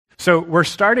So we're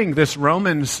starting this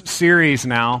Romans series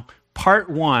now,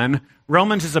 part 1.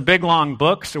 Romans is a big, long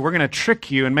book, so we're going to trick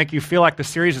you and make you feel like the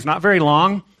series is not very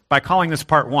long by calling this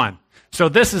part 1. So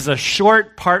this is a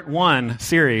short part 1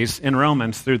 series in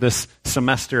Romans through this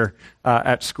semester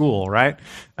at school, right?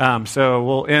 So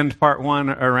we'll end part 1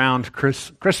 around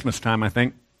Christmas time, I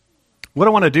think. What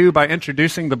I want to do by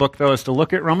introducing the book, though, is to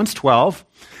look at Romans 12,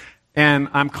 and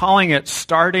I'm calling it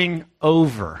Starting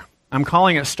Over. I'm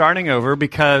calling it Starting Over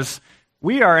because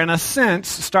we are, in a sense,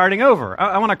 starting over.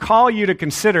 I want to call you to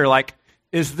consider,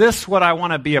 is this what I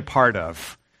want to be a part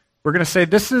of? We're going to say,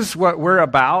 this is what we're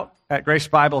about at Grace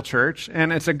Bible Church,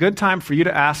 and it's a good time for you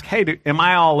to ask, hey, am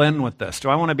I all in with this? Do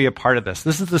I want to be a part of this?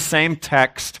 This is the same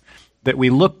text that we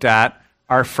looked at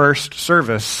our first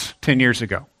service 10 years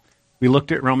ago. We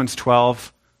looked at Romans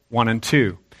 12, 1 and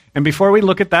 2. And before we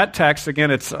look at that text,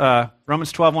 again, it's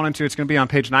Romans 12, 1 and 2. It's going to be on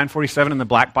page 947 in the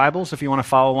black Bibles if you want to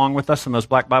follow along with us in those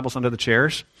black Bibles under the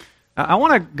chairs. I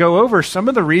want to go over some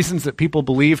of the reasons that people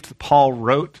believed Paul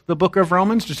wrote the book of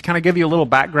Romans, just to kind of give you a little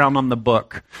background on the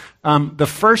book. The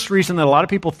first reason that a lot of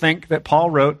people think that Paul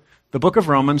wrote the book of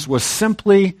Romans was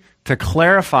simply to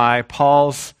clarify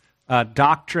Paul's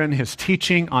doctrine, his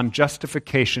teaching on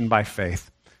justification by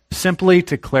faith. Simply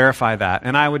to clarify that.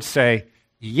 And I would say,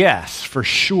 yes, for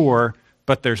sure,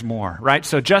 but there's more, right?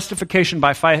 So justification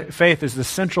by faith is the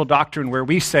central doctrine where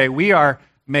we say we are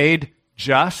made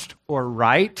just or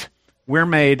right. We're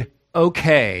made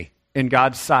okay in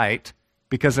God's sight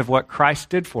because of what Christ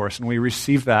did for us, and we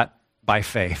receive that by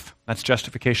faith. That's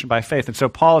justification by faith. And so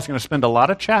Paul is going to spend a lot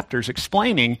of chapters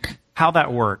explaining how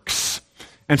that works.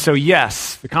 And so,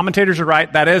 yes, the commentators are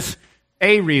right. That is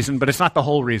a reason, but it's not the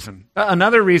whole reason.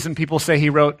 Another reason people say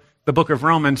he wrote the book of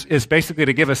Romans is basically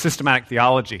to give a systematic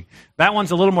theology. That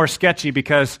one's a little more sketchy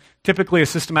because typically a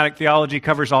systematic theology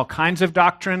covers all kinds of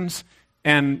doctrines,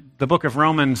 and the book of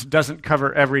Romans doesn't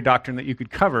cover every doctrine that you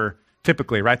could cover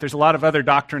typically, right? There's a lot of other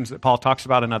doctrines that Paul talks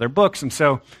about in other books, and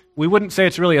so we wouldn't say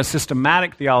it's really a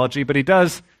systematic theology, but he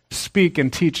does speak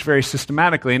and teach very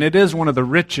systematically, and it is one of the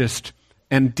richest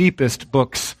and deepest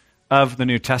books of the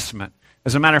New Testament.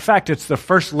 As a matter of fact, it's the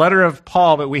first letter of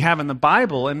Paul that we have in the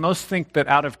Bible, and most think that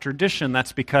out of tradition,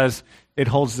 that's because it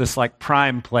holds this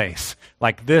prime place.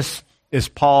 This is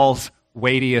Paul's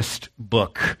weightiest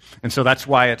book. And so that's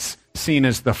why it's seen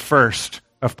as the first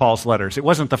of Paul's letters. It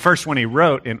wasn't the first one he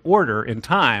wrote in order, in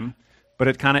time, but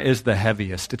it kind of is the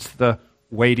heaviest. It's the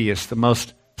weightiest, the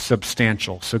most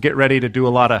substantial. So get ready to do a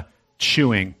lot of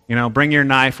chewing. Bring your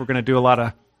knife. We're going to do a lot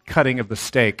of cutting of the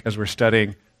steak as we're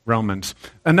studying Romans.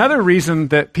 Another reason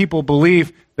that people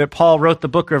believe that Paul wrote the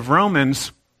book of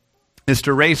Romans is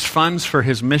to raise funds for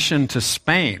his mission to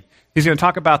Spain. He's going to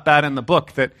talk about that in the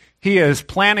book, that he is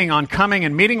planning on coming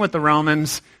and meeting with the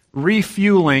Romans,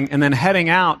 refueling, and then heading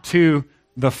out to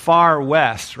the far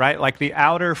west, right? The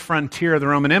outer frontier of the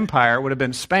Roman Empire would have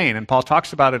been Spain, and Paul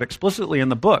talks about it explicitly in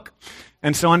the book.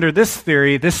 And so under this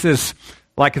theory, this is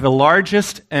the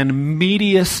largest and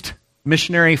meatiest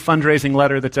missionary fundraising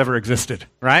letter that's ever existed,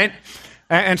 right?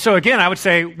 And so again, I would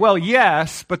say, well,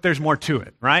 yes, but there's more to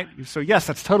it, right? So yes,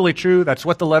 that's totally true. That's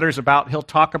what the letter's about. He'll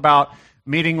talk about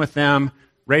meeting with them,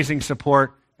 raising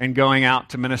support, and going out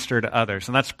to minister to others.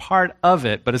 And that's part of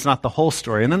it, but it's not the whole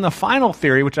story. And then the final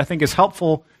theory, which I think is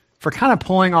helpful for kind of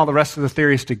pulling all the rest of the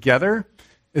theories together,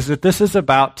 is that this is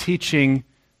about teaching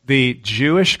the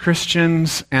Jewish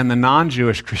Christians and the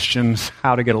non-Jewish Christians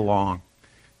how to get along.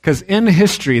 Because in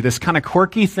history, this kind of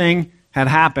quirky thing had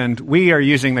happened. We are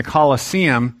using the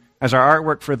Colosseum as our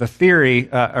artwork for the theory,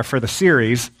 or for the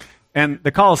series. And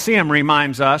the Colosseum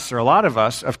reminds us, or a lot of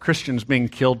us, of Christians being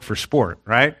killed for sport,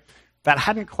 right? That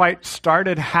hadn't quite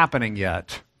started happening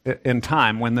yet in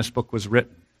time when this book was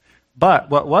written.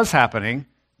 But what was happening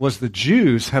was the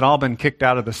Jews had all been kicked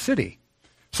out of the city.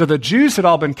 So the Jews had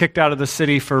all been kicked out of the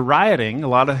city for rioting. A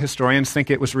lot of historians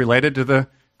think it was related to the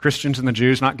Christians and the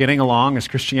Jews not getting along as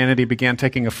Christianity began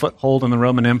taking a foothold in the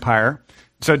Roman Empire.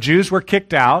 So Jews were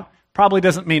kicked out. Probably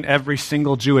doesn't mean every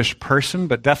single Jewish person,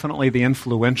 but definitely the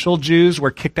influential Jews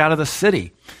were kicked out of the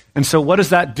city. And so what does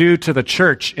that do to the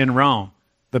church in Rome,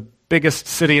 the biggest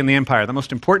city in the empire, the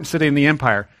most important city in the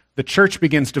empire? The church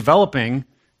begins developing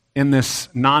in this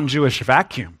non-Jewish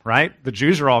vacuum, right? The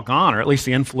Jews are all gone, or at least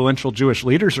the influential Jewish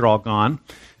leaders are all gone.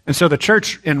 And so the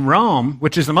church in Rome,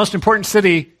 which is the most important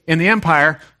city in the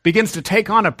empire, begins to take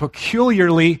on a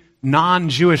peculiarly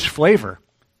non-Jewish flavor.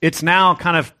 It's now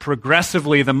kind of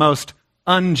progressively the most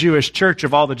un-Jewish church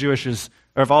of all the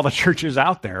churches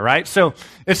out there, right? So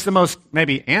it's the most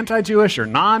maybe anti-Jewish or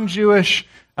non-Jewish.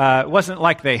 It wasn't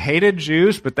like they hated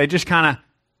Jews, but they just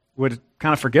would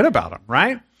forget about them,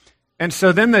 right? And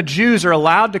so then the Jews are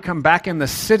allowed to come back in the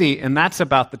city, and that's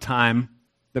about the time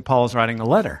that Paul is writing the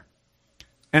letter.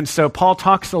 And so Paul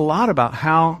talks a lot about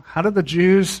how do the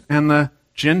Jews and the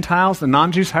Gentiles, the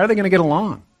non-Jews, how are they going to get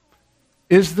along?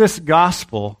 Is this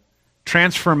gospel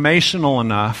transformational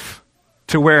enough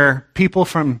to where people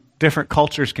from different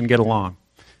cultures can get along?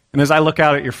 And as I look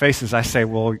out at your faces, I say,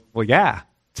 well, yeah,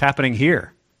 it's happening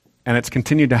here. And it's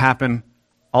continued to happen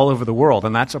all over the world.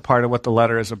 And that's a part of what the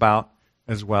letter is about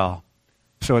as well.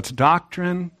 So it's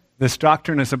doctrine. This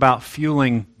doctrine is about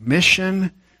fueling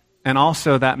mission. And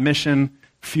also that mission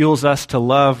fuels us to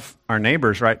love our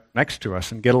neighbors right next to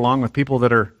us and get along with people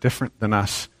that are different than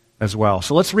us as well.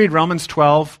 So let's read Romans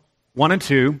 12, 1 and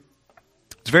 2.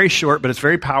 It's very short, but it's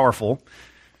very powerful.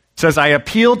 It says, I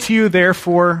appeal to you,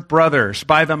 therefore, brothers,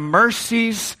 by the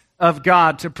mercies of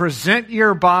God, to present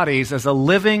your bodies as a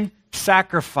living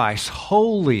sacrifice,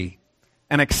 holy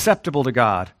and acceptable to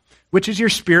God, which is your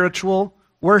spiritual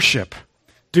worship.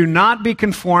 Do not be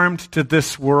conformed to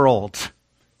this world,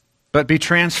 but be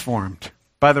transformed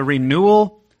by the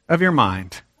renewal of your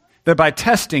mind, that by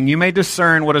testing you may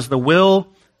discern what is the will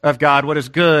of God, what is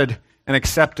good and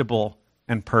acceptable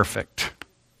and perfect.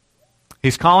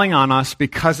 He's calling on us,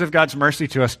 because of God's mercy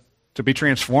to us, to be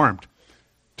transformed,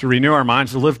 to renew our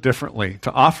minds, to live differently,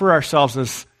 to offer ourselves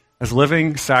as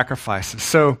living sacrifices.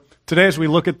 So today as we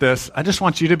look at this, I just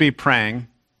want you to be praying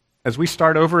as we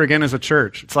start over again as a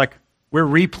church. It's like we're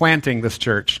replanting this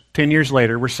church. 10 years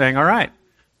later, we're saying, all right,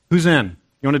 who's in?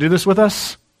 You want to do this with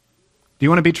us? Do you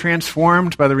want to be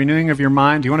transformed by the renewing of your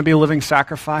mind? Do you want to be a living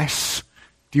sacrifice?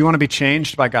 Do you want to be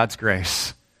changed by God's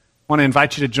grace? I want to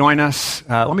invite you to join us.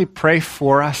 Let me pray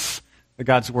for us that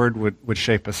God's word would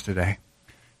shape us today.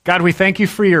 God, we thank you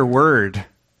for your word,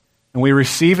 and we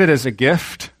receive it as a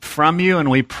gift from you,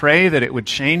 and we pray that it would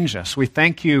change us. We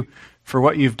thank you for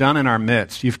what you've done in our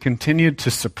midst. You've continued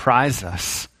to surprise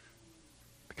us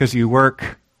because you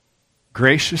work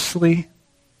graciously,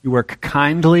 you work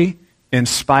kindly in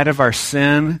spite of our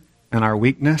sin and our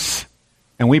weakness,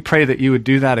 and we pray that you would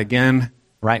do that again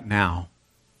right now,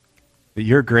 that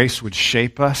your grace would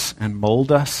shape us and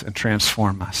mold us and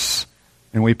transform us.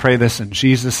 And we pray this in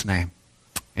Jesus' name.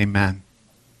 Amen.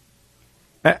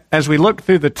 As we look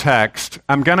through the text,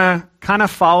 I'm going to kind of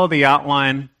follow the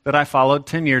outline that I followed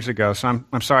 10 years ago. So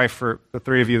I'm sorry for the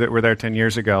three of you that were there 10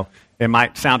 years ago. It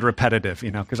might sound repetitive,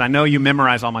 because I know you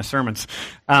memorize all my sermons.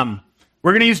 We're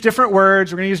going to use different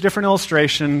words. We're going to use different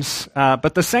illustrations.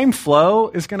 But the same flow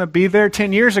is going to be there.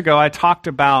 10 years ago, I talked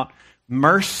about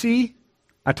mercy,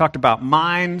 I talked about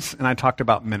minds, and I talked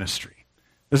about ministry.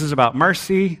 This is about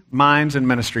mercy, minds, and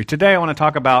ministry. Today, I want to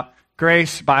talk about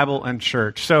grace, Bible, and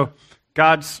church. So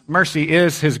God's mercy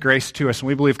is his grace to us, and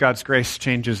we believe God's grace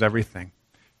changes everything.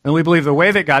 And we believe the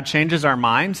way that God changes our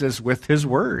minds is with his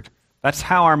word. That's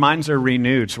how our minds are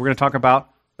renewed. So we're going to talk about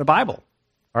the Bible.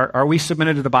 Are we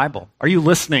submitted to the Bible? Are you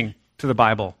listening to the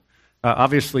Bible?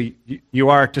 Obviously, you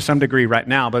are to some degree right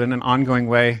now, but in an ongoing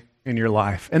way in your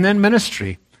life. And then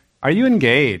ministry. Are you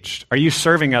engaged? Are you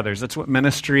serving others? That's what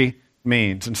ministry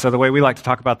means. And so the way we like to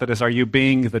talk about that is, are you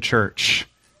being the church?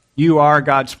 You are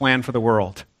God's plan for the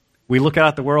world. We look out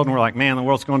at the world and we're like, man, the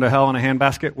world's going to hell in a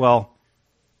handbasket. Well,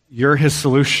 you're his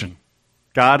solution.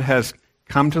 God has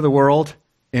come to the world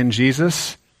in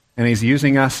Jesus, and he's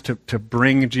using us to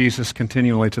bring Jesus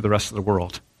continually to the rest of the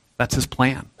world. That's his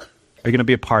plan. Are you going to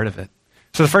be a part of it?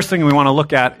 So the first thing we want to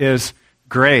look at is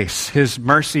grace, his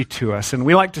mercy to us. And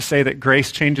we like to say that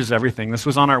grace changes everything. This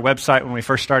was on our website when we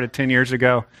first started 10 years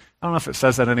ago. I don't know if it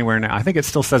says that anywhere now. I think it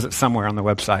still says it somewhere on the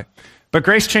website. But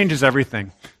grace changes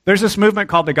everything. There's this movement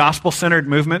called the gospel-centered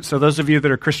movement. So those of you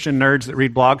that are Christian nerds that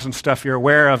read blogs and stuff, you're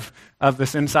aware of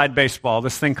this inside baseball,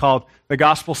 this thing called the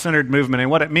gospel-centered movement.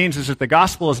 And what it means is that the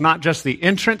gospel is not just the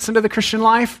entrance into the Christian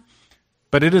life,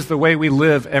 but it is the way we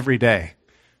live every day.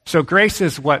 So grace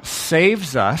is what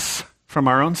saves us from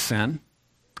our own sin.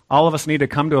 All of us need to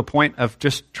come to a point of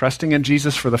just trusting in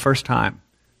Jesus for the first time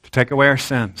to take away our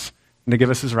sins and to give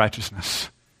us his righteousness.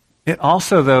 It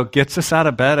also, though, gets us out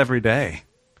of bed every day.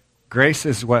 Grace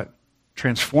is what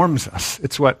transforms us.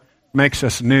 It's what makes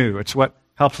us new. It's what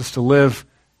helps us to live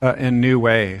in new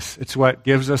ways. It's what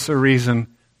gives us a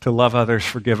reason to love others,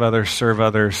 forgive others, serve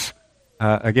others.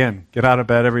 Again, get out of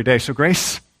bed every day. So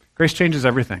grace changes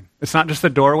everything. It's not just the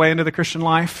doorway into the Christian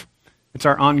life. It's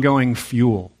our ongoing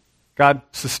fuel. God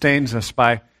sustains us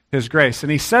by his grace.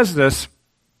 And he says this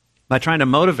by trying to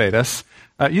motivate us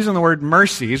using the word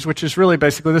mercies, which is really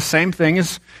basically the same thing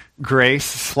as grace,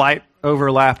 slight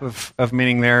overlap of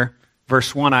meaning there.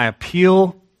 Verse 1, I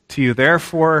appeal to you,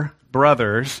 therefore,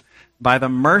 brothers, by the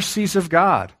mercies of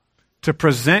God, to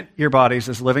present your bodies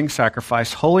as living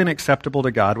sacrifice, holy and acceptable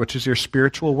to God, which is your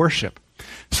spiritual worship.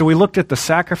 So we looked at the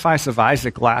sacrifice of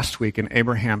Isaac last week in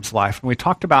Abraham's life, and we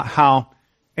talked about how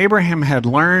Abraham had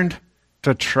learned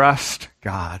to trust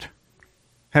God.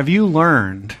 Have you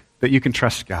learned that you can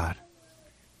trust God?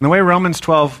 And the way Romans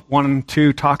 12:1 and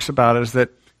 2 talks about it is that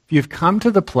if you've come to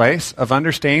the place of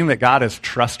understanding that God is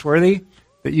trustworthy,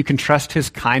 that you can trust his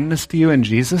kindness to you in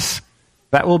Jesus,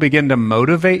 that will begin to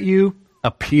motivate you,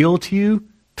 appeal to you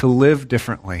to live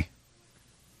differently.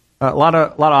 A lot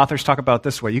of authors talk about it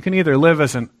this way. You can either live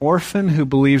as an orphan who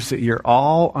believes that you're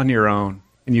all on your own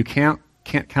and you can't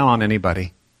count on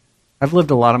anybody. I've lived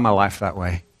a lot of my life that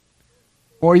way.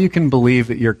 Or you can believe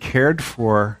that you're cared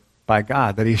for by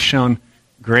God, that he's shown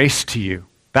grace to you.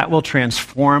 That will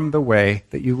transform the way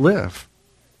that you live.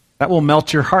 That will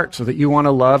melt your heart so that you want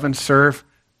to love and serve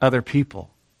other people.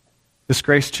 This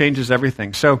grace changes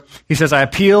everything. So he says, I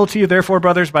appeal to you, therefore,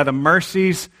 brothers, by the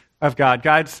mercies of God.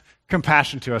 God's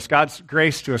compassion to us, God's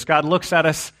grace to us. God looks at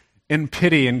us in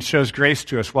pity and shows grace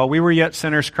to us. While we were yet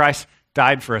sinners, Christ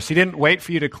died for us. He didn't wait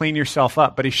for you to clean yourself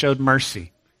up, but he showed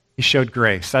mercy. He showed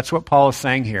grace. That's what Paul is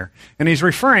saying here. And he's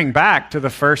referring back to the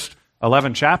first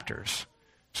 11 chapters.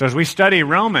 So as we study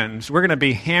Romans, we're going to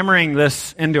be hammering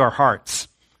this into our hearts.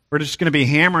 We're just going to be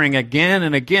hammering again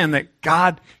and again that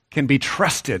God can be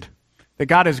trusted, that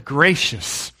God is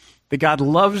gracious, that God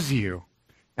loves you,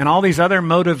 and all these other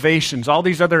motivations, all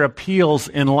these other appeals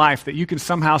in life that you can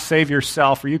somehow save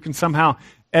yourself or you can somehow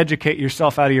educate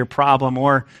yourself out of your problem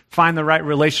or find the right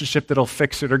relationship that'll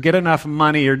fix it or get enough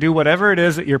money or do whatever it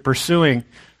is that you're pursuing.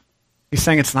 He's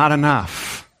saying it's not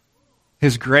enough.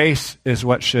 His grace is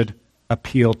what should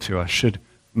appeal to us, should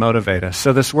motivate us.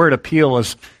 So this word appeal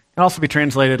can also be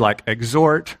translated like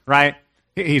exhort, right?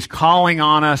 He's calling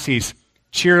on us. He's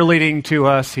cheerleading to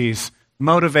us. He's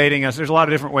motivating us. There's a lot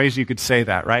of different ways you could say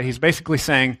that, right? He's basically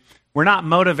saying we're not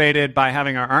motivated by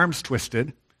having our arms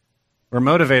twisted. We're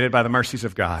motivated by the mercies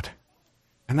of God.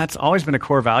 And that's always been a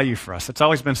core value for us. It's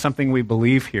always been something we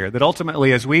believe here, that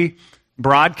ultimately as we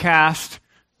broadcast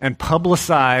and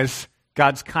publicize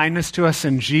God's kindness to us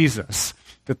in Jesus,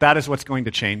 that is what's going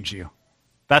to change you.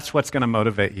 That's what's going to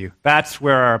motivate you. That's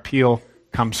where our appeal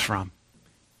comes from.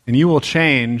 And you will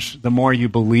change the more you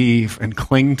believe and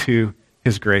cling to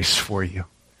his grace for you.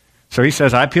 So he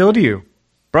says, I appeal to you,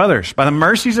 brothers, by the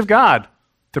mercies of God,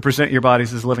 to present your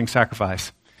bodies as a living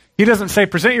sacrifice. He doesn't say,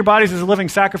 present your bodies as a living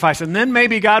sacrifice, and then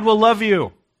maybe God will love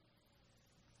you.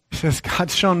 He says,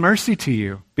 God's shown mercy to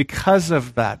you because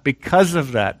of that, because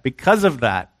of that, because of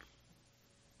that.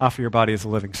 Offer your body as a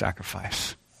living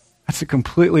sacrifice. That's a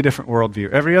completely different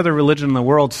worldview. Every other religion in the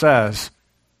world says,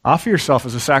 offer yourself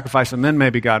as a sacrifice, and then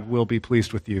maybe God will be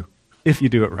pleased with you if you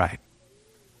do it right.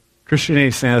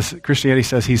 Christianity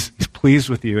says he's pleased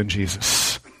with you in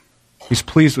Jesus. He's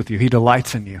pleased with you. He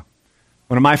delights in you.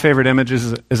 One of my favorite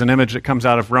images is an image that comes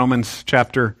out of Romans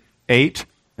chapter 8.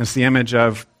 It's the image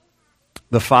of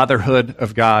the fatherhood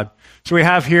of God. So we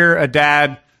have here a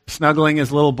dad snuggling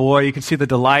his little boy. You can see the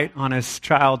delight on his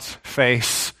child's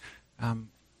face.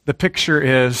 The picture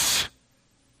is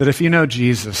that if you know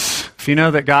Jesus, if you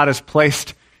know that God has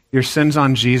placed your sins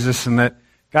on Jesus and that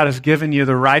God has given you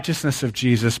the righteousness of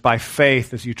Jesus by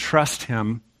faith as you trust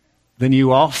him, then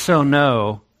you also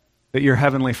know that your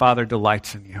heavenly Father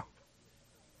delights in you.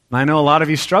 And I know a lot of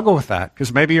you struggle with that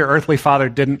because maybe your earthly father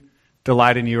didn't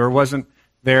delight in you or wasn't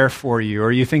there for you,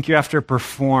 or you think you have to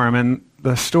perform. And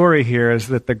the story here is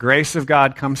that the grace of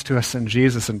God comes to us in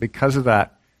Jesus, and because of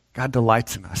that, God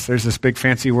delights in us. There's this big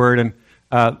fancy word in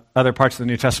other parts of the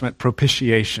New Testament,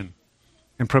 propitiation.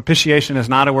 And propitiation is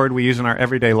not a word we use in our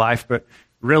everyday life, but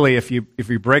really, if you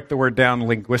break the word down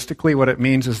linguistically, what it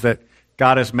means is that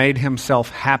God has made himself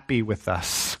happy with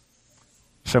us.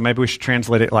 So maybe we should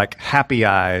translate it like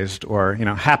happy-ized or,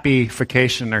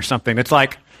 happy-fication or something. It's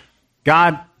like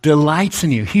God delights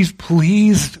in you. He's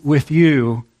pleased with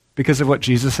you because of what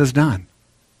Jesus has done.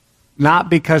 Not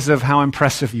because of how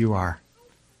impressive you are.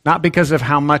 Not because of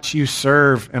how much you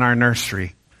serve in our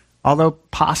nursery. Although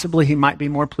possibly he might be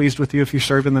more pleased with you if you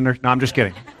serve in the nursery. No, I'm just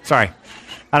kidding. Sorry.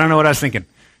 I don't know what I was thinking.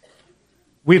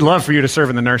 We'd love for you to serve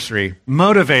in the nursery,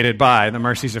 motivated by the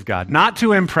mercies of God. Not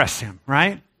to impress him,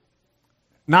 right?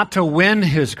 Not to win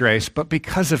his grace, but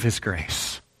because of his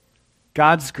grace.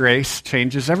 God's grace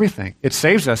changes everything. It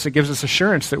saves us. It gives us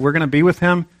assurance that we're going to be with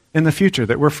him in the future,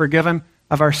 that we're forgiven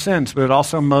of our sins, but it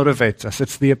also motivates us.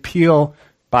 It's the appeal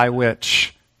by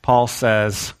which Paul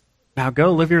says, now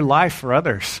go live your life for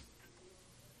others.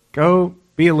 Go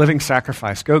be a living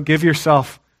sacrifice. Go give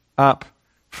yourself up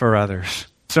for others.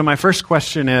 So my first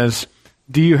question is,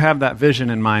 do you have that vision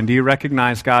in mind? Do you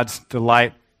recognize God's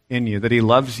delight in you, that he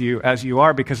loves you as you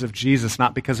are because of Jesus,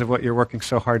 not because of what you're working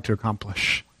so hard to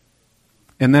accomplish.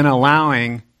 And then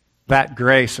allowing that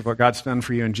grace of what God's done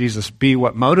for you in Jesus be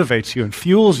what motivates you and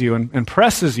fuels you and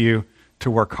presses you to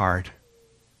work hard,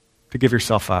 to give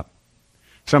yourself up.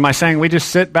 So am I saying we just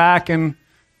sit back and,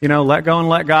 let go and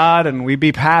let God and we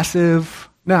be passive?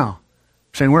 No.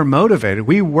 I'm saying we're motivated.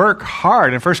 We work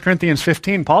hard. In 1 Corinthians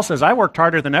 15, Paul says, I worked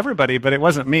harder than everybody, but it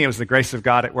wasn't me. It was the grace of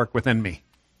God at work within me.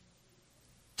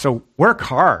 So work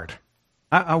hard.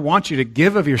 I want you to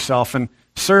give of yourself and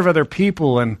serve other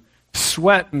people and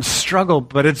sweat and struggle,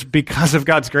 but it's because of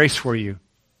God's grace for you.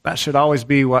 That should always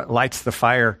be what lights the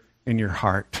fire in your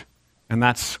heart. And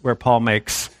that's where Paul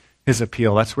makes his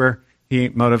appeal. That's where he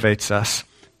motivates us.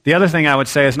 The other thing I would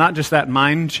say is not just that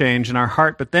mind change in our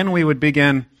heart, but then we would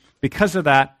begin, because of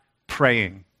that,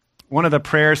 praying. One of the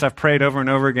prayers I've prayed over and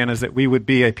over again is that we would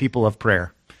be a people of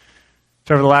prayer.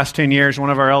 So over the last 10 years, one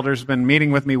of our elders has been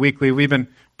meeting with me weekly. We've been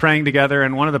praying together,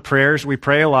 and one of the prayers we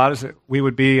pray a lot is that we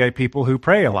would be a people who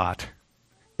pray a lot.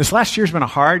 This last year's been a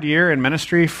hard year in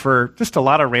ministry for just a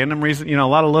lot of random reasons. A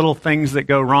lot of little things that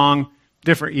go wrong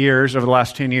different years over the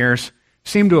last 10 years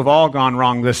seem to have all gone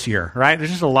wrong this year, right?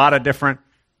 There's just a lot of different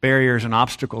barriers and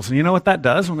obstacles. And you know what that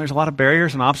does when there's a lot of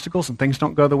barriers and obstacles and things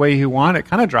don't go the way you want? It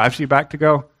kind of drives you back to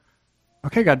go,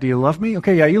 okay, God, do you love me?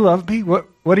 Okay, yeah, you love me. What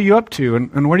are you up to?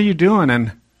 And what are you doing?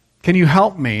 And can you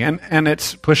help me? And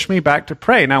it's pushed me back to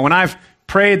pray. Now, when I've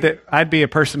prayed that I'd be a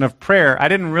person of prayer, I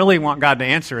didn't really want God to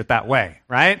answer it that way,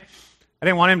 right? I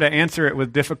didn't want him to answer it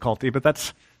with difficulty, but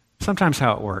that's sometimes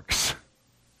how it works.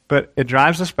 But it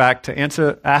drives us back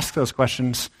to ask those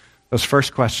questions, those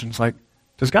first questions, like,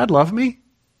 does God love me?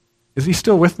 Is he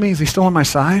still with me? Is he still on my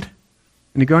side?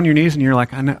 And you go on your knees and you're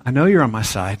like, I know you're on my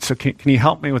side, so can you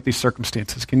help me with these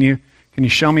circumstances? Can you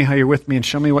show me how you're with me and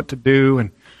show me what to do?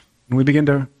 And we begin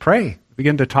to pray,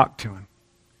 begin to talk to him.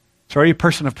 So are you a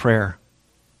person of prayer?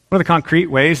 One of the concrete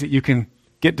ways that you can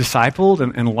get discipled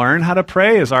and learn how to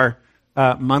pray is our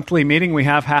monthly meeting. We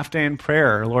have half day in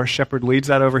prayer. Laura Shepard leads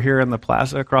that over here in the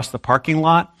plaza across the parking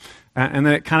lot. And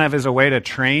then it kind of is a way to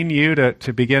train you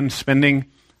to begin spending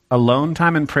alone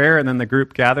time in prayer. And then the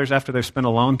group gathers after they've spent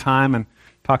alone time and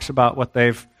talks about what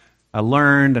they've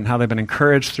learned and how they've been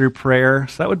encouraged through prayer.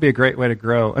 So that would be a great way to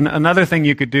grow. And another thing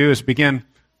you could do is begin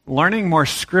learning more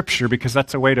scripture, because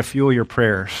that's a way to fuel your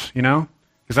prayers, because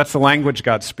that's the language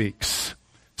God speaks.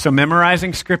 So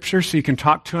memorizing scripture so you can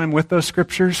talk to him with those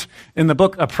scriptures. In the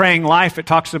book A Praying Life, it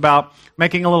talks about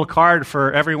making a little card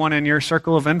for everyone in your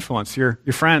circle of influence, your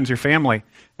friends, your family.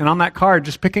 And on that card,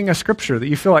 just picking a scripture that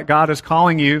you feel like God is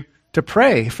calling you to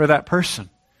pray for that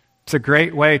person. It's a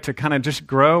great way to kind of just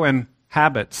grow in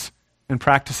habits and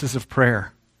practices of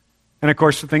prayer. And of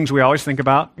course, the things we always think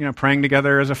about, praying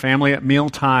together as a family at meal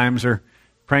times, or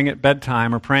praying at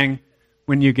bedtime, or praying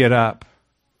when you get up.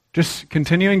 Just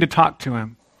continuing to talk to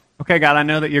him. Okay, God, I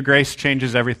know that your grace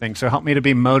changes everything, so help me to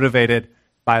be motivated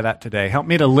by that today. Help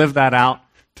me to live that out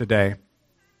today.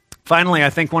 Finally, I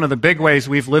think one of the big ways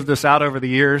we've lived this out over the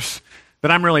years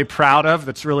that I'm really proud of,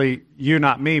 that's really you,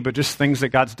 not me, but just things that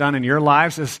God's done in your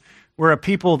lives, is we're a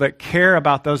people that care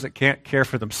about those that can't care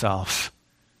for themselves.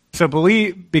 So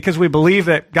because we believe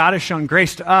that God has shown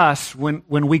grace to us when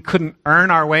we couldn't earn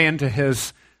our way into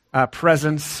his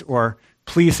presence or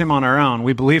please him on our own.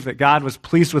 We believe that God was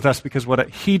pleased with us because what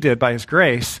he did by his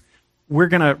grace. We're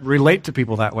going to relate to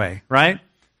people that way, right?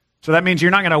 So that means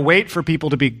you're not going to wait for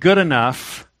people to be good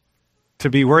enough to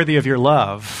be worthy of your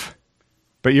love,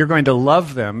 but you're going to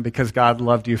love them because God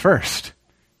loved you first.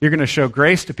 You're going to show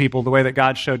grace to people the way that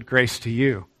God showed grace to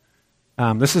you.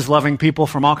 This is loving people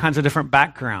from all kinds of different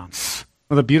backgrounds.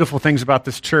 One of the beautiful things about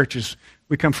this church is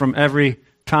we come from every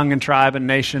tongue and tribe and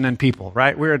nation and people,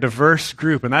 right? We're a diverse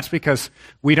group, and that's because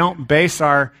we don't base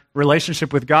our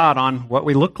relationship with God on what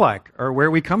we look like or where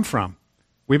we come from.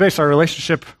 We base our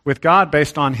relationship with God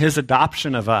based on his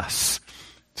adoption of us.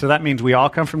 So that means we all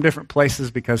come from different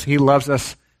places because he loves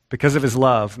us because of his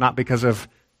love, not because of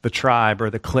the tribe or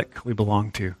the clique we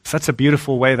belong to. So that's a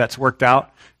beautiful way that's worked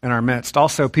out in our midst.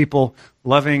 Also, people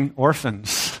loving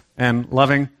orphans and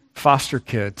loving foster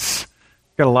kids.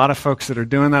 We've got a lot of folks that are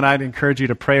doing that. I'd encourage you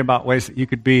to pray about ways that you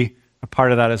could be a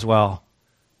part of that as well.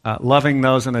 Loving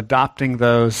those and adopting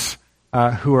those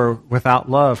who are without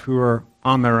love, who are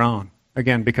on their own.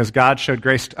 Again, because God showed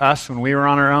grace to us when we were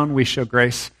on our own, we show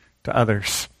grace to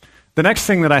others. The next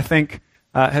thing that I think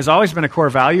has always been a core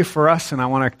value for us, and I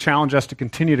want to challenge us to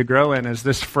continue to grow in, is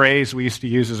this phrase we used to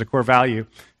use as a core value.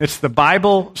 It's the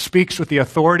Bible speaks with the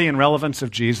authority and relevance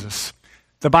of Jesus.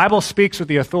 The Bible speaks with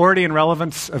the authority and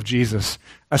relevance of Jesus.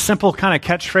 A simple kind of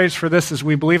catchphrase for this is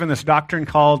we believe in this doctrine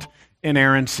called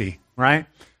inerrancy, right?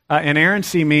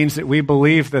 Inerrancy means that we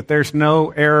believe that there's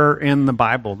no error in the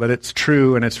Bible, that it's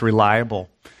true and it's reliable.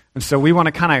 And so we want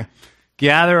to kind of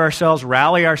gather ourselves,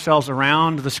 rally ourselves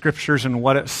around the Scriptures and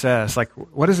what it says. Like,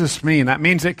 what does this mean? That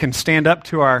means it can stand up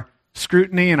to our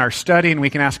scrutiny and our study, and we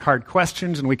can ask hard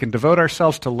questions, and we can devote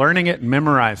ourselves to learning it and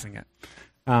memorizing it.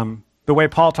 The way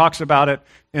Paul talks about it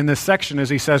in this section is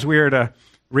he says we are to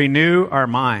renew our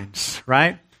minds,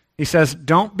 right? He says,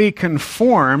 don't be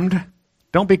conformed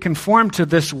to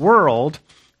this world,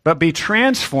 but be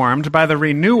transformed by the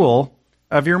renewal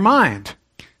of your mind,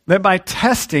 that by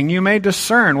testing you may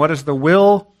discern what is the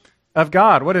will of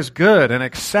God, what is good and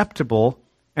acceptable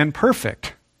and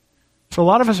perfect. So a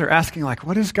lot of us are asking, like,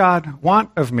 what does God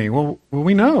want of me? Well,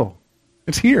 we know.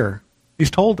 It's here.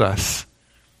 He's told us.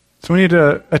 So we need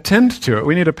to attend to it.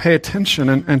 We need to pay attention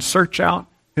and search out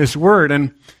His Word.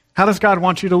 And how does God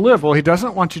want you to live? Well, He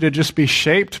doesn't want you to just be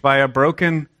shaped by a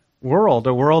broken world,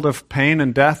 a world of pain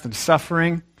and death and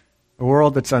suffering, a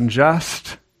world that's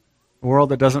unjust, a world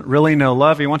that doesn't really know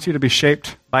love. He wants you to be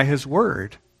shaped by His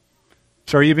Word.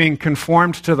 So are you being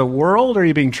conformed to the world, or are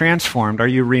you being transformed? Are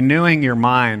you renewing your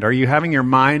mind? Are you having your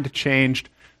mind changed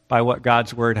by what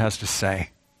God's Word has to say?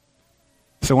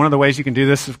 So one of the ways you can do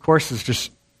this, of course, is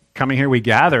just coming here. We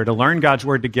gather to learn God's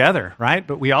Word together, right?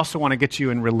 But we also want to get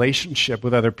you in relationship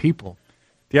with other people.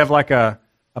 If you have like a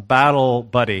battle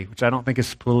buddy, which I don't think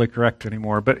is politically correct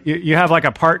anymore, but you have like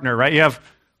a partner, right? You have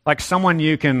like someone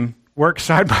you can work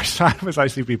side by side with. I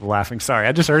see people laughing. Sorry,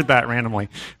 I just heard that randomly.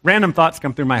 Random thoughts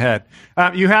come through my head.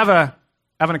 You have an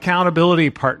accountability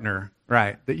partner,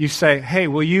 right? That you say, hey,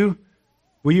 will you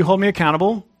hold me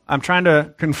accountable? I'm trying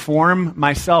to conform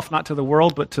myself not to the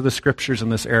world, but to the Scriptures in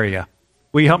this area.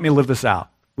 Will you help me live this out?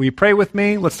 Will you pray with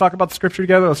me? Let's talk about the Scripture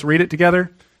together. Let's read it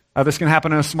together. This can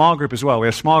happen in a small group as well. We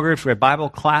have small groups. We have Bible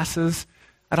classes.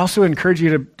 I'd also encourage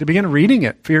you to begin reading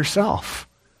it for yourself.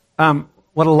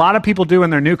 What a lot of people do when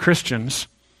they're new Christians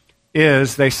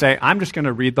is they say, I'm just going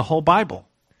to read the whole Bible.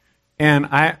 And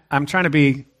I'm trying to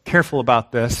be careful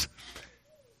about this.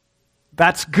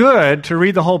 That's good to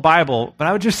read the whole Bible, but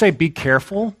I would just say be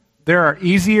careful. There are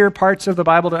easier parts of the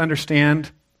Bible to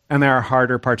understand, and there are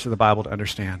harder parts of the Bible to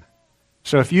understand.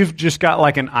 So if you've just got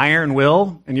like an iron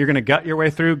will and you're going to gut your way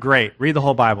through, great. Read the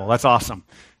whole Bible. That's awesome.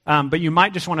 But you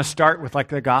might just want to start with like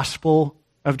the Gospel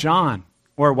of John.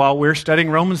 Or while we're studying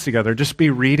Romans together, just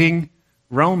be reading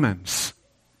Romans.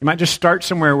 You might just start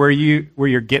somewhere where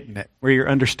you're getting it, where you're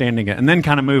understanding it, and then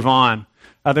kind of move on.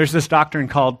 There's this doctrine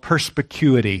called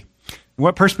perspicuity. And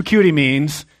what perspicuity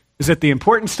means is that the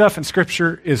important stuff in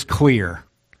Scripture is clear.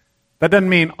 That doesn't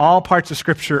mean all parts of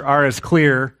Scripture are as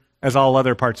clear as all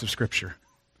other parts of Scripture.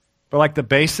 But like the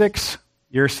basics,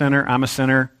 you're a sinner, I'm a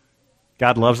sinner,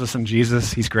 God loves us in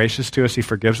Jesus, He's gracious to us, He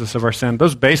forgives us of our sin.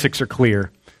 Those basics are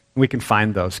clear. We can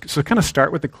find those. So kind of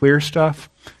start with the clear stuff,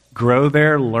 grow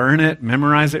there, learn it,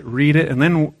 memorize it, read it, and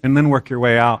then work your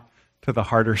way out to the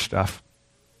harder stuff.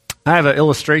 I have an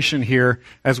illustration here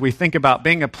as we think about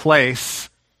being a place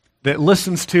that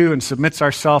listens to and submits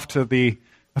ourselves to the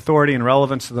authority and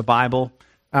relevance of the Bible.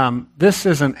 This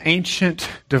is an ancient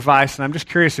device, and I'm just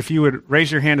curious if you would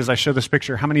raise your hand as I show this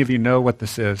picture. How many of you know what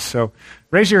this is? So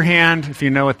raise your hand if you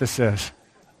know what this is.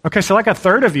 Okay, so like a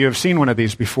third of you have seen one of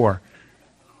these before.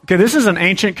 Okay, this is an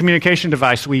ancient communication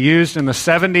device we used in the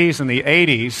 70s and the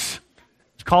 80s.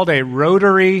 It's called a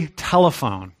rotary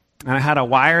telephone. And it had a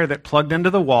wire that plugged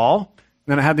into the wall. And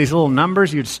then it had these little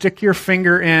numbers. You'd stick your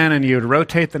finger in and you'd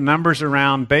rotate the numbers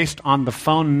around based on the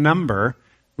phone number,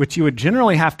 which you would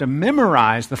generally have to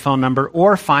memorize the phone number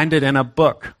or find it in a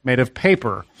book made of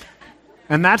paper.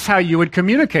 And that's how you would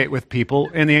communicate with people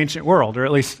in the ancient world, or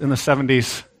at least in the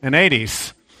 70s and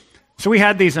 80s. So we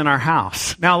had these in our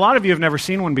house. Now, a lot of you have never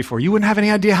seen one before. You wouldn't have any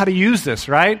idea how to use this,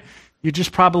 right? You'd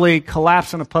just probably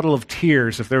collapse in a puddle of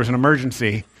tears if there was an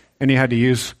emergency and you had to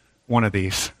use one of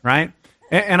these, right?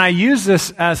 And I use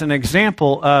this as an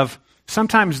example of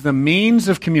sometimes the means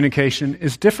of communication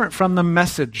is different from the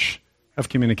message of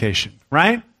communication,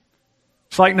 right?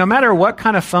 It's like no matter what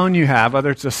kind of phone you have,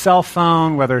 whether it's a cell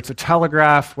phone, whether it's a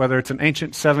telegraph, whether it's an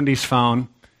ancient 70s phone,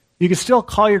 you can still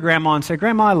call your grandma and say,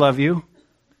 Grandma, I love you.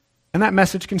 And that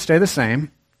message can stay the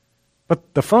same,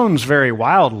 but the phones vary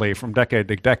wildly from decade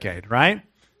to decade, right?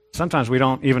 Sometimes we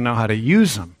don't even know how to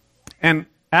use them. And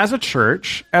as a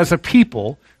church, as a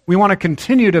people, we want to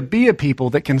continue to be a people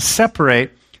that can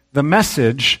separate the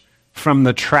message from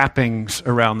the trappings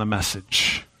around the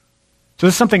message. So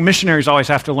this is something missionaries always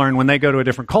have to learn when they go to a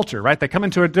different culture, right? They come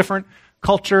into a different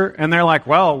culture and they're like,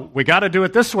 well, we got to do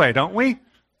it this way, don't we?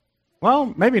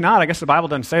 Well, maybe not. I guess the Bible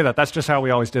doesn't say that. That's just how we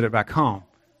always did it back home.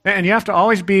 And you have to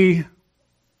always be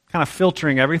kind of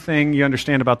filtering everything you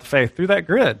understand about the faith through that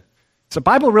grid. Does the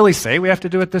Bible really say we have to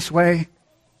do it this way?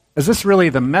 Is this really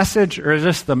the message, or is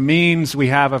this the means we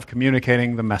have of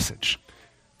communicating the message?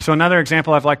 So another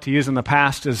example I've liked to use in the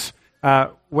past is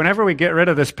whenever we get rid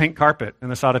of this pink carpet in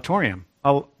this auditorium,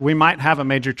 we might have a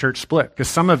major church split, because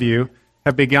some of you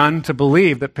have begun to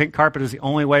believe that pink carpet is the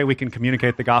only way we can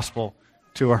communicate the gospel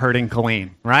to a hurting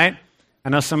Colleen, right? I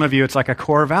know some of you, it's like a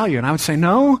core value, and I would say,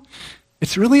 no,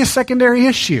 it's really a secondary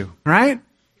issue, right?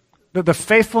 The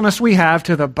faithfulness we have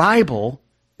to the Bible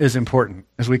is important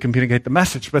as we communicate the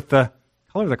message, but the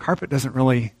color of the carpet doesn't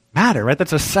really matter, right?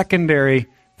 That's a secondary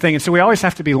thing, and so we always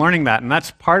have to be learning that, and that's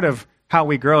part of how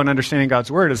we grow in understanding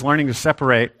God's Word, is learning to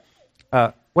separate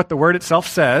what the Word itself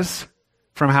says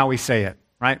from how we say it,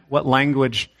 right? What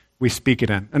language we speak it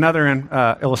in. Another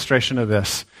illustration of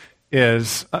this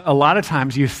is a lot of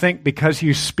times you think because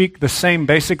you speak the same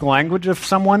basic language of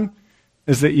someone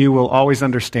is that you will always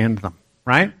understand them,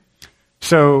 right?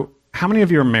 So how many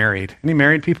of you are married? Any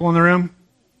married people in the room?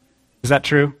 Is that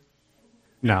true?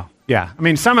 No. Yeah. I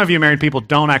mean, some of you married people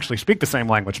don't actually speak the same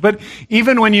language, but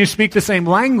even when you speak the same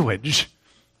language,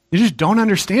 you just don't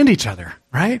understand each other,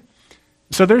 right?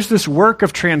 So there's this work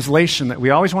of translation that we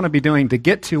always want to be doing to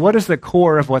get to what is the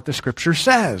core of what the Scripture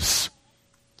says.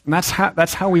 And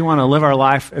that's how we want to live our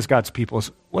life as God's people.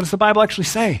 What does the Bible actually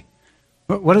say?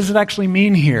 What does it actually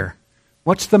mean here?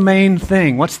 What's the main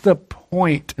thing? What's the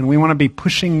point? And we want to be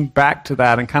pushing back to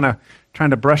that and kind of trying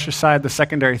to brush aside the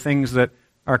secondary things that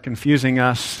are confusing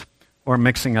us or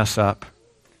mixing us up.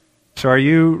 So are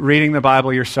you reading the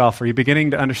Bible yourself? Are you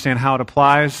beginning to understand how it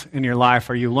applies in your life?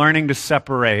 Are you learning to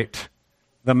separate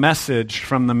the message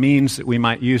from the means that we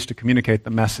might use to communicate the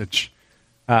message?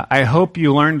 I hope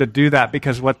you learn to do that,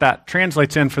 because what that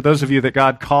translates in, for those of you that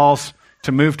God calls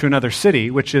to move to another city,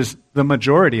 which is the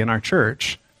majority in our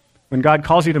church, when God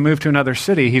calls you to move to another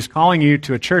city, He's calling you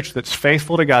to a church that's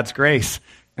faithful to God's grace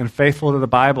and faithful to the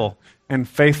Bible and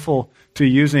faithful to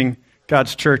using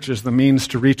God's church as the means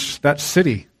to reach that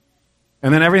city.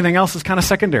 And then everything else is kind of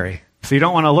secondary. So you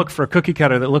don't want to look for a cookie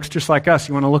cutter that looks just like us.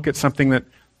 You want to look at something that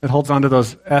holds on to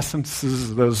those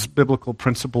essences, those biblical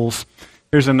principles.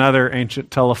 Here's another ancient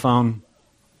telephone.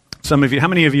 Some of you, how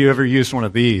many of you ever used one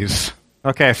of these?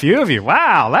 Okay, a few of you.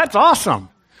 Wow, that's awesome.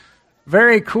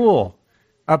 Very cool.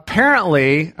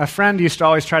 Apparently, a friend used to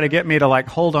always try to get me to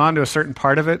hold on to a certain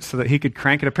part of it so that he could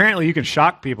crank it. Apparently, you can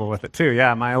shock people with it too.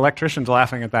 Yeah, my electrician's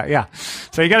laughing at that. Yeah.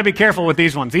 So you got to be careful with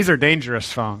these ones. These are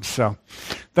dangerous phones. So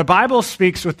the Bible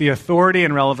speaks with the authority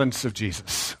and relevance of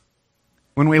Jesus.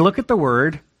 When we look at the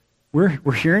Word,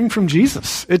 we're hearing from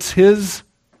Jesus. It's His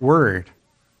Word.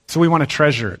 So we want to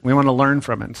treasure it. We want to learn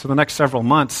from it. So the next several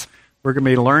months, we're going to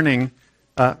be learning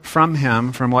from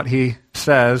Him, from what He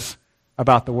says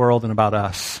about the world and about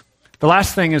us. The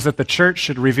last thing is that the church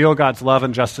should reveal God's love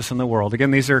and justice in the world.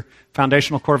 Again, these are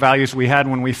foundational core values we had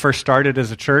when we first started as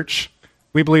a church.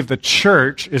 We believe the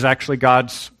church is actually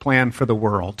God's plan for the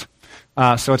world.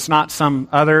 So it's not some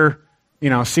other,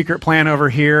 secret plan over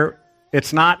here.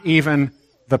 It's not even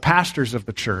the pastors of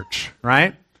the church,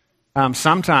 right?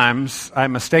 Sometimes I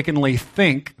mistakenly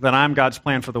think that I'm God's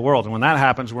plan for the world. And when that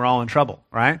happens, we're all in trouble,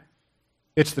 right?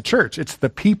 It's the church. It's the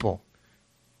people.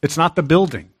 It's not the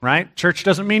building, right? Church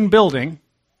doesn't mean building.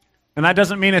 And that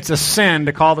doesn't mean it's a sin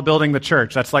to call the building the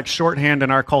church. That's like shorthand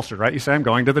in our culture, right? You say, I'm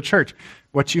going to the church.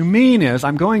 What you mean is,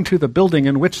 I'm going to the building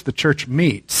in which the church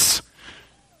meets.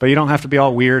 But you don't have to be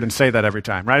all weird and say that every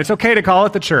time, right? It's okay to call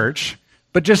it the church,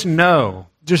 but just know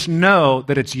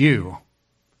that it's you.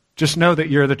 Just know that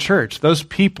you're the church. Those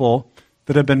people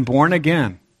that have been born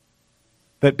again,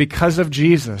 that because of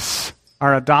Jesus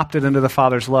are adopted into the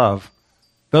Father's love,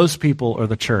 those people are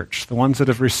the church, the ones that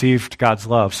have received God's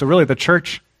love. So really the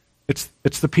church, it's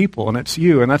the people, and it's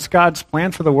you, and that's God's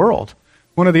plan for the world.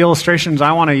 One of the illustrations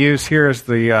I want to use here is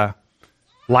the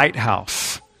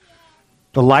lighthouse.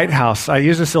 The lighthouse. I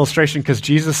use this illustration because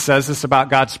Jesus says this about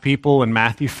God's people in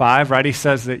Matthew 5, right? He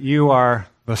says that you are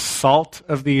the salt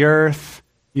of the earth.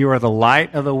 You are the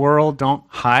light of the world. Don't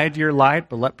hide your light,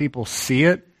 but let people see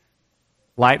it.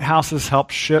 Lighthouses help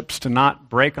ships to not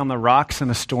break on the rocks in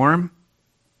a storm.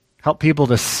 Help people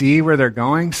to see where they're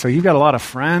going. So you've got a lot of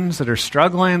friends that are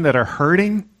struggling, that are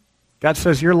hurting. God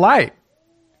says, you're light.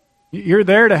 You're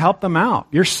there to help them out.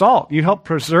 You're salt. You help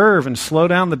preserve and slow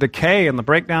down the decay and the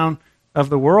breakdown of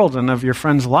the world and of your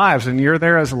friends' lives. And you're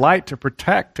there as light to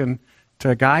protect and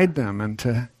to guide them and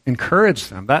to encourage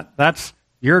them. That's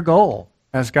your goal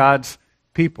as God's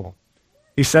people.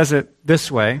 He says it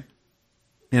this way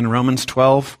in Romans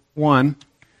 12:1.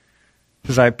 It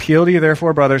says, I appeal to you,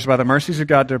 therefore, brothers, by the mercies of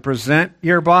God, to present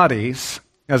your bodies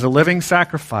as a living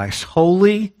sacrifice,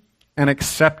 holy and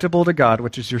acceptable to God,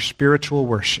 which is your spiritual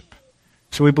worship.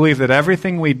 So we believe that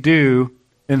everything we do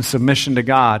in submission to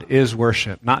God is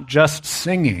worship, not just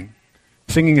singing.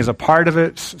 Singing is a part of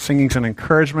it. Singing is an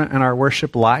encouragement in our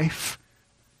worship life.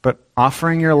 But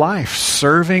offering your life,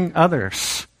 serving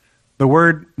others. The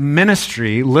word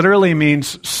ministry literally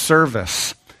means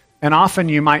service. And often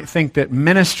you might think that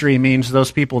ministry means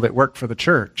those people that work for the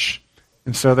church.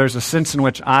 And so there's a sense in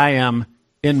which I am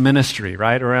in ministry,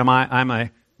 right? Or I'm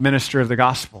a minister of the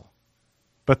gospel.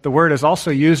 But the word is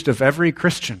also used of every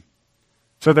Christian.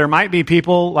 So there might be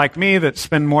people like me that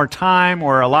spend more time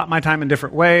or allot my time in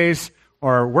different ways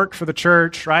or work for the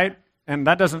church, right? And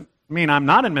that doesn't mean I'm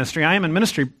not in ministry. I am in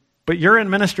ministry, but you're in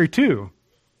ministry too.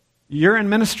 You're in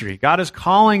ministry. God is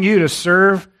calling you to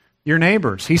serve your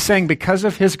neighbors. He's saying because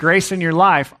of his grace in your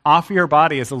life, offer your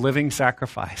body as a living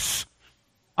sacrifice.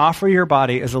 Offer your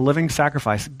body as a living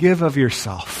sacrifice. Give of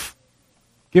yourself.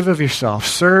 Give of yourself.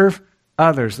 Serve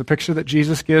others. The picture that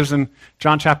Jesus gives in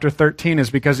John chapter 13 is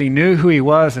because he knew who he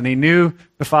was and he knew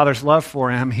the Father's love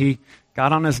for him. He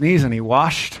got on his knees and he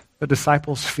washed the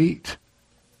disciples' feet.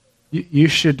 You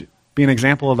should be an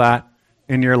example of that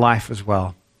in your life as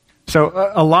well.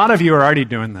 So a lot of you are already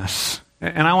doing this,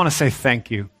 and I want to say thank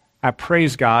you. I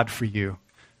praise God for you.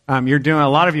 A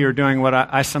lot of you are doing what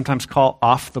I sometimes call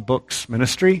off-the-books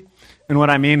ministry, and what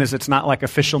I mean is it's not like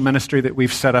official ministry that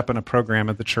we've set up in a program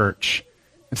at the church.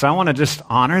 And so I want to just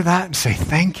honor that and say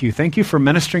thank you. Thank you for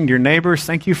ministering to your neighbors.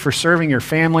 Thank you for serving your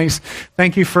families.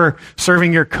 Thank you for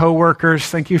serving your coworkers.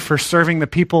 Thank you for serving the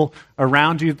people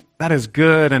around you. That is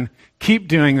good, and keep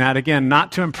doing that. Again,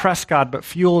 not to impress God, but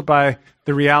fueled by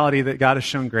the reality that God has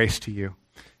shown grace to you.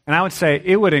 And I would say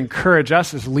it would encourage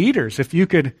us as leaders if you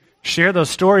could share those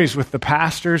stories with the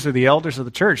pastors or the elders of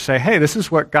the church. Say, hey, this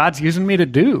is what God's using me to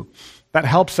do. That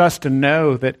helps us to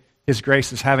know that his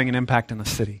grace is having an impact in the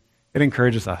city. It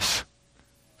encourages us.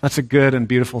 That's a good and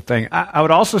beautiful thing. I would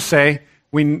also say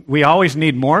we always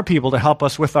need more people to help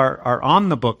us with our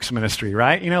on-the-books ministry,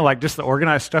 right? Like just the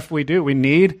organized stuff we do. We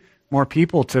need more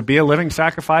people to be a living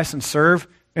sacrifice and serve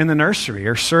in the nursery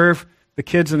or serve the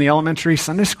kids in the elementary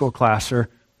Sunday school class or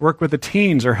work with the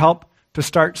teens or help to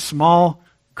start small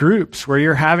groups where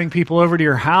you're having people over to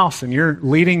your house and you're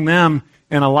leading them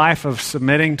in a life of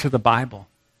submitting to the Bible.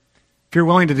 If you're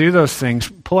willing to do those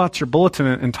things, pull out your bulletin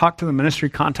and talk to the ministry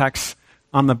contacts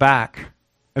on the back.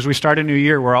 As we start a new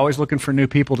year, we're always looking for new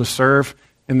people to serve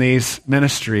in these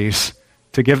ministries,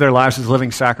 to give their lives as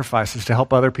living sacrifices, to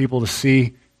help other people to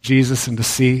see Jesus and to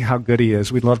see how good he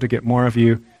is. We'd love to get more of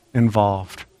you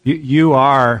involved. You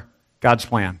are God's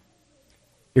plan.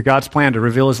 You're God's plan to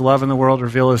reveal his love in the world,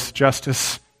 reveal his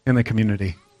justice in the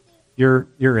community. You're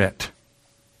it.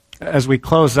 As we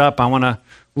close up, I want to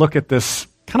look at this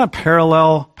kind of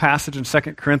parallel passage in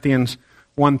 2 Corinthians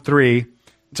 1:3.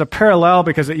 It's a parallel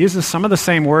because it uses some of the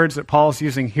same words that Paul's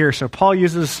using here. So Paul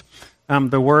uses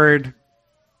the word,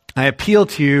 I appeal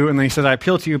to you, and then he says, I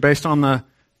appeal to you based on the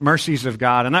mercies of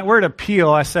God. And that word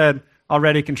appeal, I said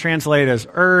already, can translate as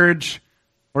urge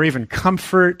or even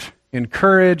comfort,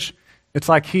 encourage. It's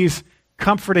like he's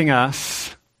comforting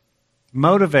us,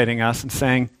 motivating us, and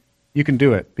saying, you can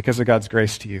do it because of God's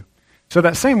grace to you. So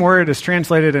that same word is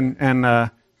translated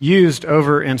and used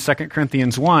over in 2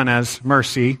 Corinthians 1 as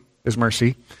mercy,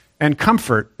 and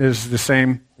comfort is the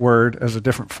same word as a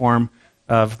different form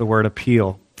of the word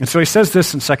appeal. And so he says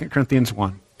this in 2 Corinthians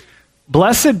 1.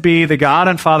 Blessed be the God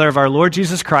and Father of our Lord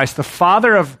Jesus Christ, the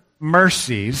Father of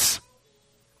mercies.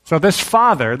 So this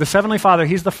Father, this Heavenly Father,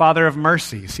 he's the Father of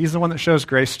mercies. He's the one that shows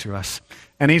grace to us.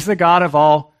 And he's the God of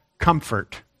all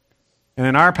comfort. And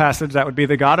in our passage, that would be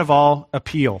the God of all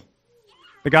appeal,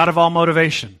 the God of all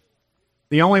motivation.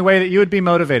 The only way that you would be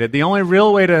motivated, the only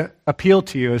real way to appeal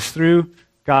to you is through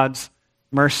God's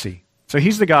mercy. So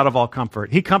he's the God of all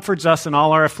comfort. He comforts us in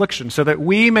all our affliction so that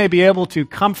we may be able to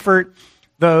comfort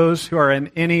those who are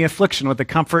in any affliction with the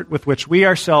comfort with which we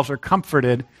ourselves are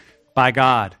comforted by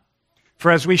God.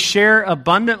 For as we share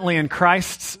abundantly in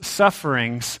Christ's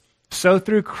sufferings, so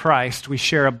through Christ we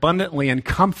share abundantly in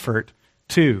comfort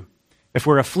too. If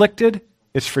we're afflicted,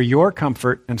 it's for your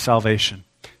comfort and salvation.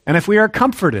 And if we are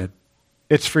comforted,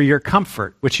 it's for your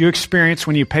comfort, which you experience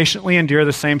when you patiently endure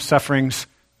the same sufferings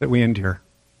that we endure.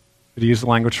 To use the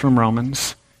language from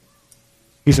Romans,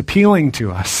 he's appealing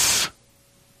to us.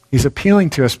 He's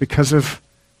appealing to us because of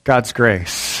God's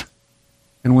grace.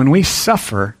 And when we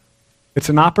suffer, it's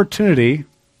an opportunity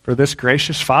for this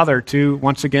gracious Father to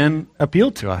once again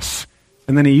appeal to us.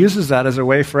 And then he uses that as a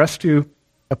way for us to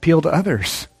appeal to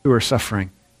others who are suffering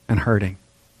and hurting.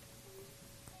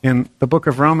 In the book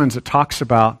of Romans, it talks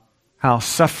about how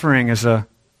suffering is a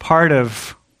part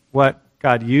of what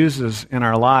God uses in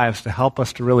our lives to help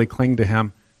us to really cling to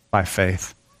him by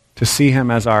faith, to see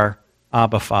him as our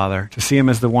Abba Father, to see him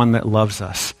as the one that loves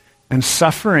us. And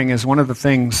suffering is one of the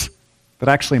things that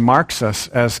actually marks us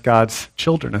as God's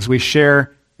children. As we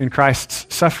share in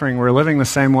Christ's suffering, we're living the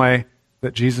same way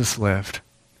that Jesus lived.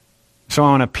 So I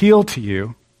want to appeal to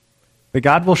you that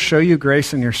God will show you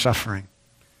grace in your suffering.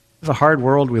 It's a hard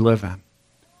world we live in.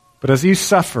 But as you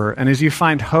suffer and as you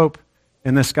find hope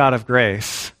in this God of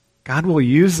grace, God will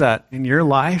use that in your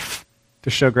life to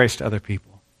show grace to other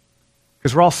people.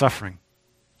 Because we're all suffering.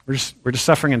 We're just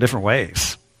suffering in different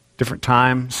ways, different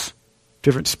times,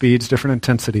 different speeds, different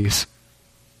intensities.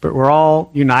 But we're all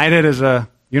united as a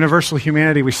universal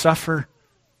humanity. We suffer.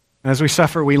 And as we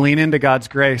suffer, we lean into God's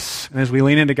grace. And as we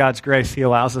lean into God's grace, he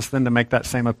allows us then to make that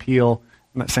same appeal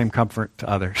and that same comfort to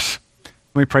others.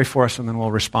 Let me pray for us, and then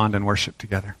we'll respond in worship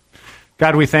together.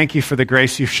 God, we thank you for the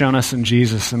grace you've shown us in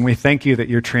Jesus, and we thank you that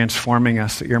you're transforming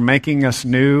us, that you're making us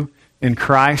new in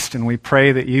Christ, and we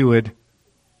pray that you would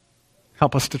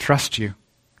help us to trust you.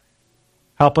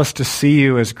 Help us to see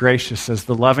you as gracious, as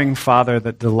the loving Father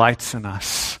that delights in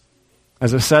us.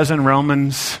 As it says in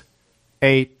Romans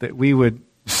 8, that we would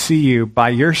see you by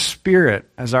your Spirit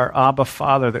as our Abba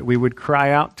Father, that we would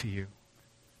cry out to you,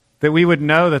 that we would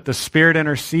know that the Spirit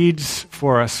intercedes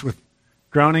for us with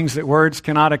groanings that words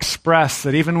cannot express,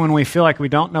 that even when we feel like we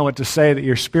don't know what to say, that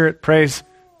your Spirit prays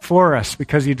for us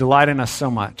because you delight in us so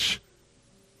much.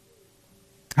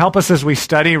 Help us as we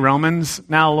study Romans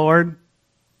now, Lord,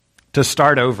 to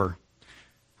start over.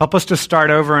 Help us to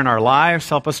start over in our lives.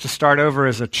 Help us to start over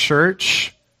as a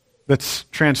church that's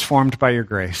transformed by your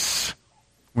grace.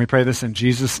 We pray this in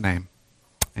Jesus' name.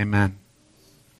 Amen.